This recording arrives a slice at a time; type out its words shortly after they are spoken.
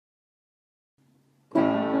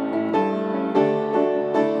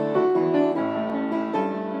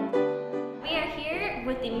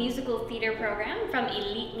musical theater program from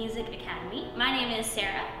Elite Music Academy. My name is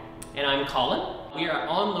Sarah. And I'm Colin. We are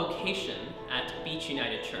on location at Beach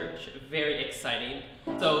United Church. Very exciting.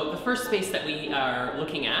 So the first space that we are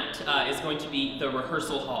looking at is going to be the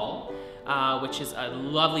rehearsal hall, which is a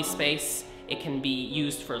lovely space. It can be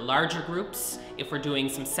used for larger groups if we're doing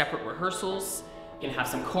some separate rehearsals. We can have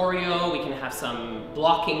some choreo, we can have some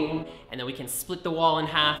blocking, and then we can split the wall in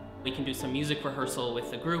half. We can do some music rehearsal with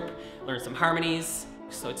the group, learn some harmonies.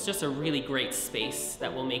 So it's just a really great space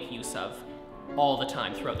that we'll make use of all the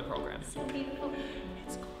time throughout the program. So beautiful.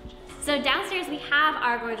 It's gorgeous. So downstairs we have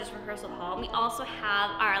our gorgeous rehearsal hall. We also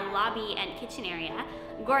have our lobby and kitchen area.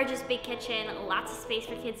 Gorgeous big kitchen, lots of space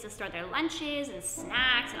for kids to store their lunches and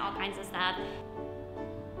snacks and all kinds of stuff.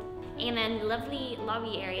 And then lovely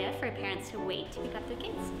lobby area for parents to wait to pick up their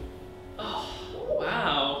kids. Oh,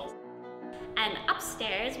 wow. And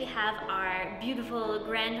upstairs we have our beautiful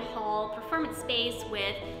grand hall performance space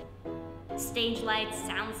with stage lights,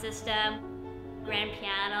 sound system, grand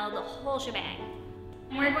piano, the whole shebang.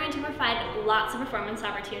 We're going to provide lots of performance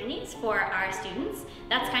opportunities for our students.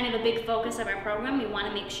 That's kind of a big focus of our program. We want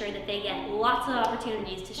to make sure that they get lots of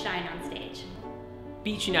opportunities to shine on stage.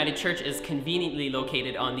 Beach United Church is conveniently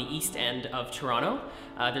located on the east end of Toronto.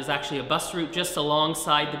 There's actually a bus route just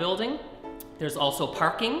alongside the building. There's also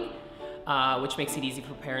parking, which makes it easy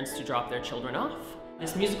for parents to drop their children off.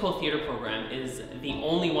 This musical theater program is the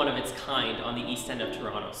only one of its kind on the east end of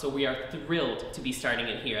Toronto, so we are thrilled to be starting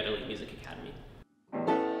it here at Elite Music Academy.